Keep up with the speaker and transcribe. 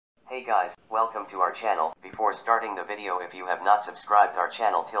Hey guys, welcome to our channel. Before starting the video, if you have not subscribed our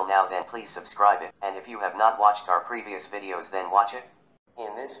channel till now, then please subscribe it. And if you have not watched our previous videos, then watch it.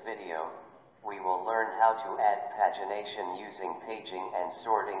 In this video, we will learn how to add pagination using paging and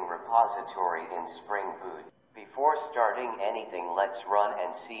sorting repository in Spring Boot. Before starting anything, let's run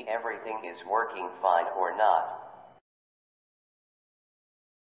and see everything is working fine or not.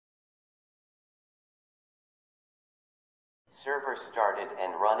 Server started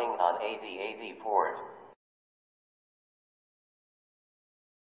and running on 8080 port.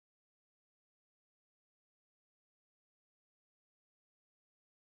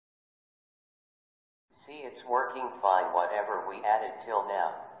 See, it's working fine whatever we added till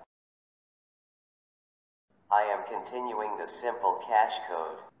now. I am continuing the simple cache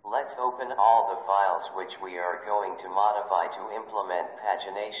code. Let's open all the files which we are going to modify to implement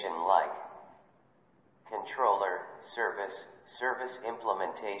pagination, like controller, service, service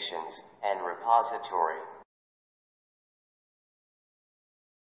implementations, and repository.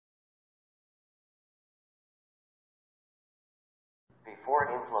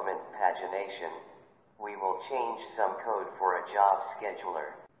 Before implement pagination, we will change some code for a job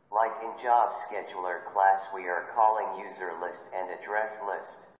scheduler. Like in job scheduler class, we are calling user list and address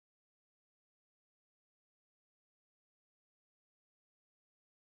list.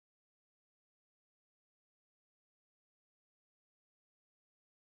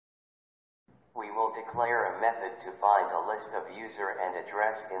 We will declare a method to find a list of user and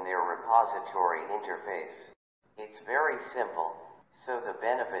address in their repository interface. It's very simple, so the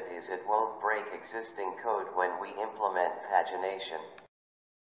benefit is it won't break existing code when we implement pagination.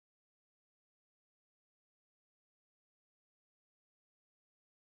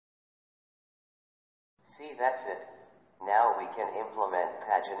 See, that's it. Now we can implement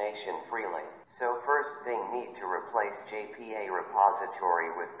pagination freely. So first thing, need to replace JPA repository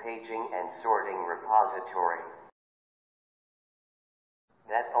with paging and sorting repository.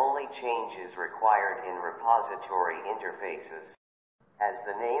 That only change is required in repository interfaces. As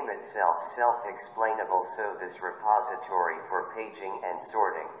the name itself self-explainable, so this repository for paging and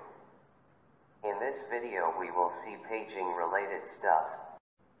sorting. In this video we will see paging related stuff.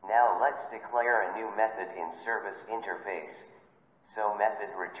 Now let's declare a new method in service interface. So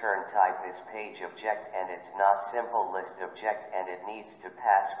method return type is page object, and it's not simple list object, and it needs to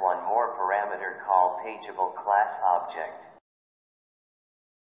pass one more parameter called Pageable class object.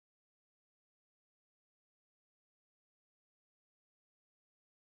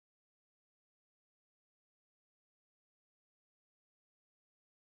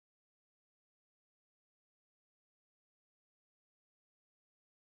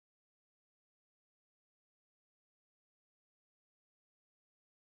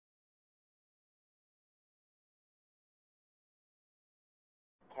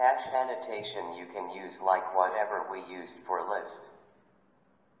 Cache annotation you can use like whatever we used for list.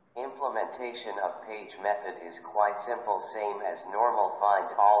 Implementation of page method is quite simple, same as normal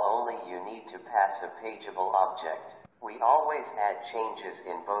findAll, only you need to pass a pageable object. We always add changes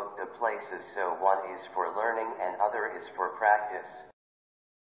in both the places, so one is for learning and other is for practice.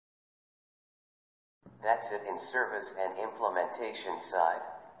 That's it in service and implementation side.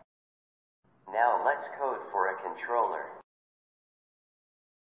 Now let's code for a controller.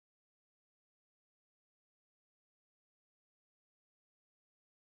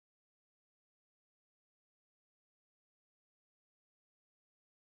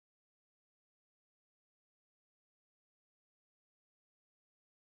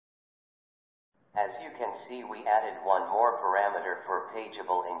 As you can see, we added one more parameter for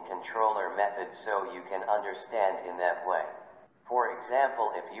Pageable in controller method, so you can understand in that way. For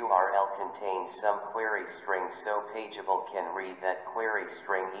example, if URL contains some query string, so Pageable can read that query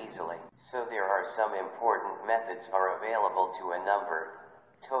string easily. So there are some important methods are available to a number: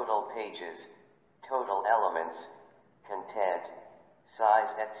 total pages, total elements, content,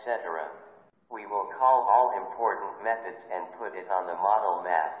 size, etc. We will call all important methods and put it on the model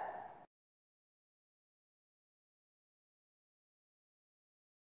map.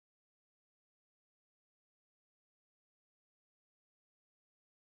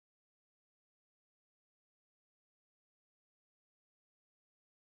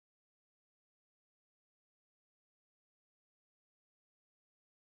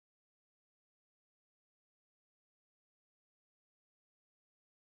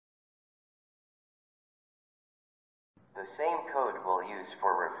 The same code we'll use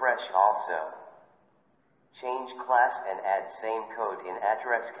for refresh also. Change class and add same code in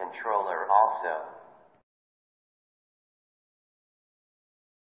address controller also.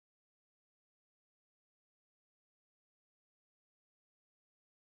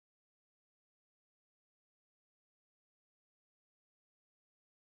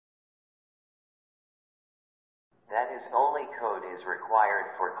 That is only code is required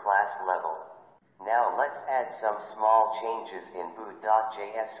for class level. Now let's add some small changes in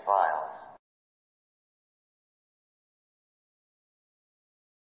boot.js files.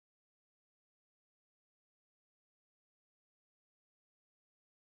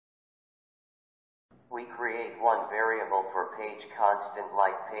 We create one variable for page constant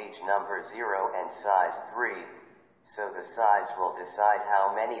like page number 0 and size 3, so the size will decide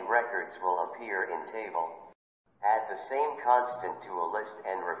how many records will appear in table. Add the same constant to a list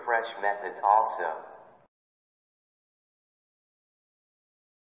and refresh method also.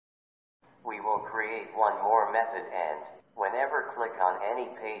 We will create one more method and, whenever click on any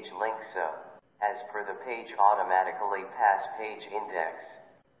page link so, as per the page automatically pass page index.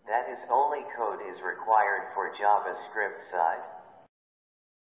 That is only code is required for JavaScript side.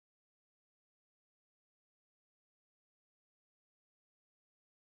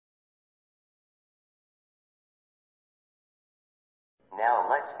 Now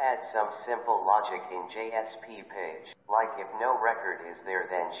let's add some simple logic in JSP page, like if no record is there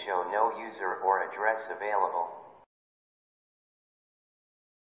then show no user or address available.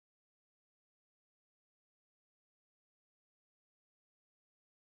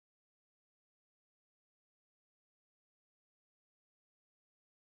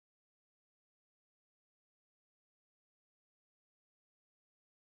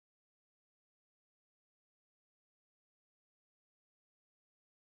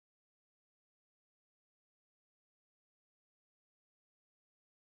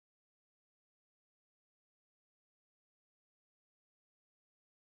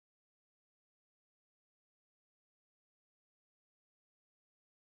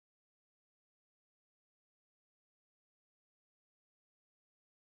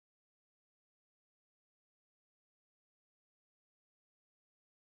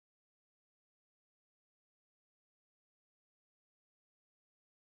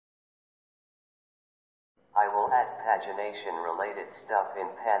 I will add pagination related stuff in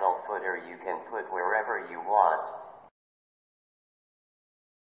panel footer you can put wherever you want.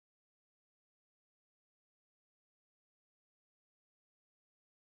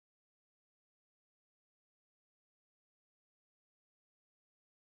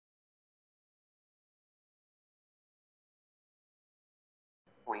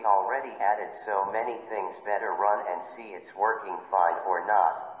 We already added so many things, better run and see it's working fine or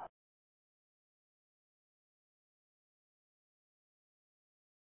not.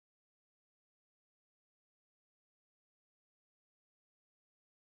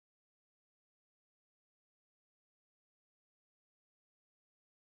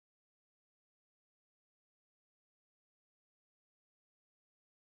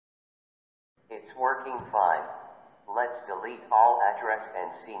 It's working fine. Let's delete all address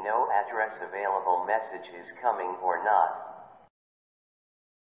and see no address available message is coming or not.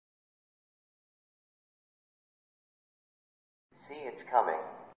 See it's coming.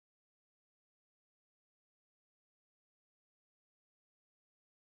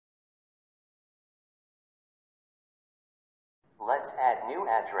 Let's add new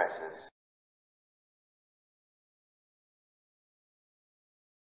addresses.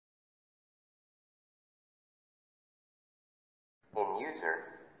 In user,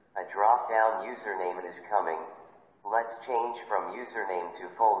 a drop-down username is coming. Let's change from username to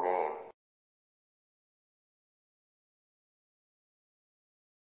full name.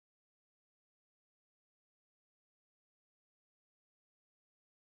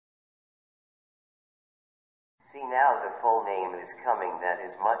 See now the full name is coming, that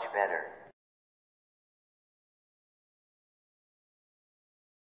is much better.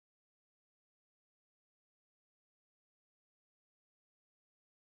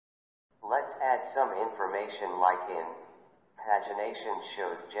 Let's add some information like in pagination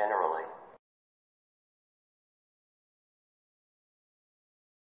shows generally.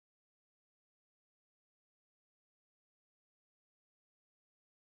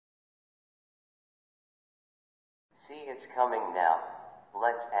 See it's coming now.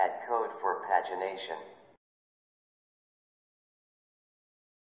 Let's add code for pagination.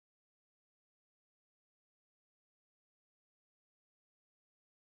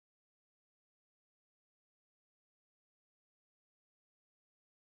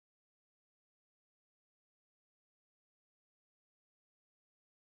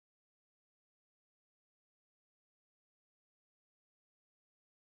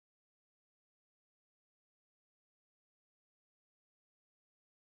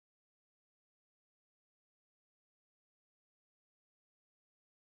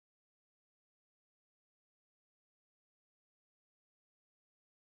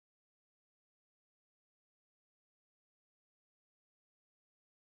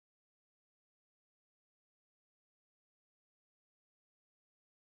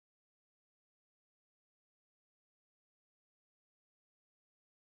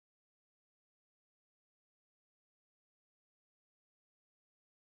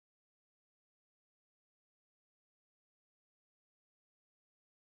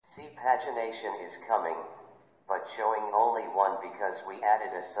 See, pagination is coming, but showing only 1 because we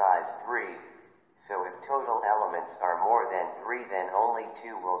added a size 3, so if total elements are more than 3 then only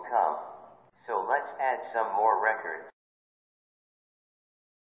 2 will come. So let's add some more records.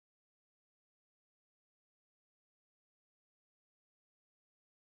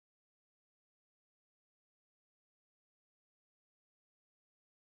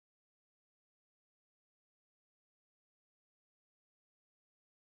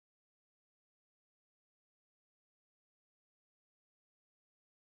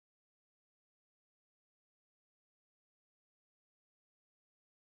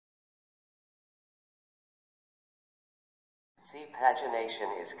 See,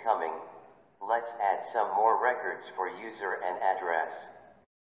 pagination is coming. Let's add some more records for user and address.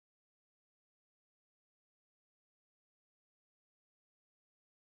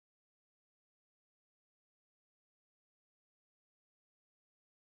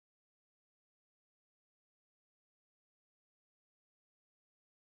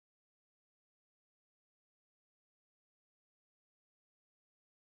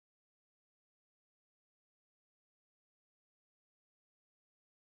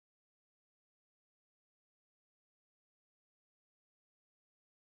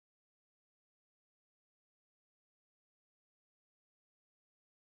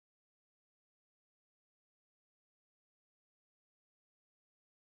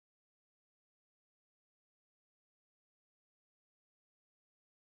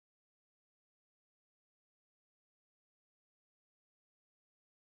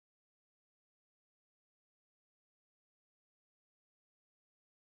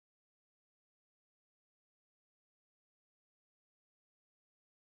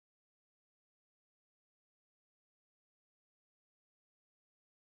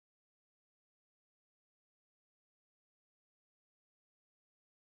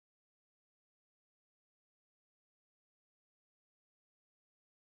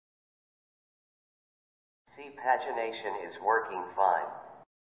 See, pagination is working fine.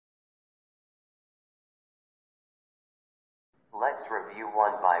 Let's review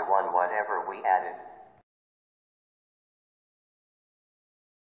one by one whatever we added.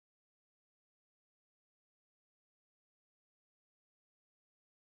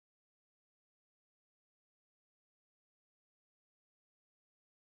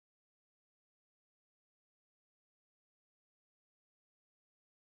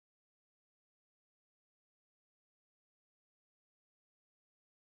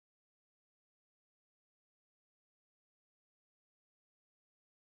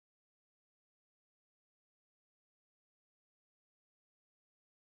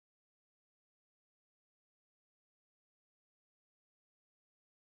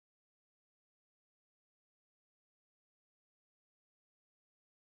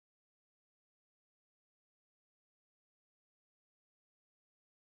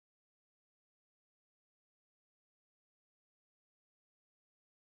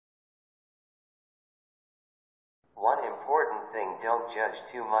 One important thing, don't judge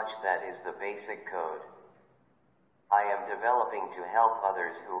too much, that is the basic code. I am developing to help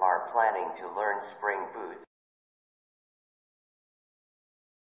others who are planning to learn Spring Boot.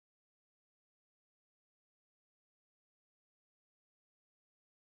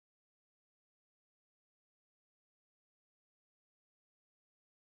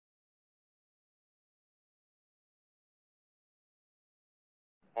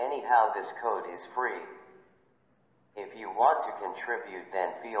 Anyhow, this code is free. If you want to contribute,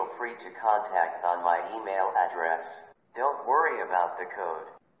 then feel free to contact on my email address. Don't worry about the code.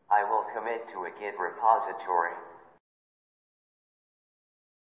 I will commit to a Git repository.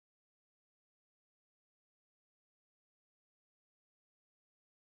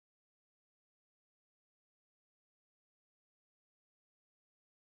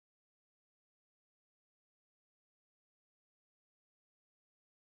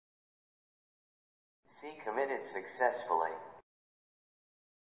 See, committed successfully.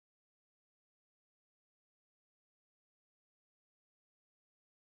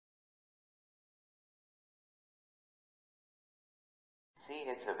 See,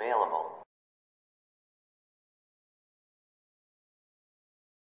 it's available.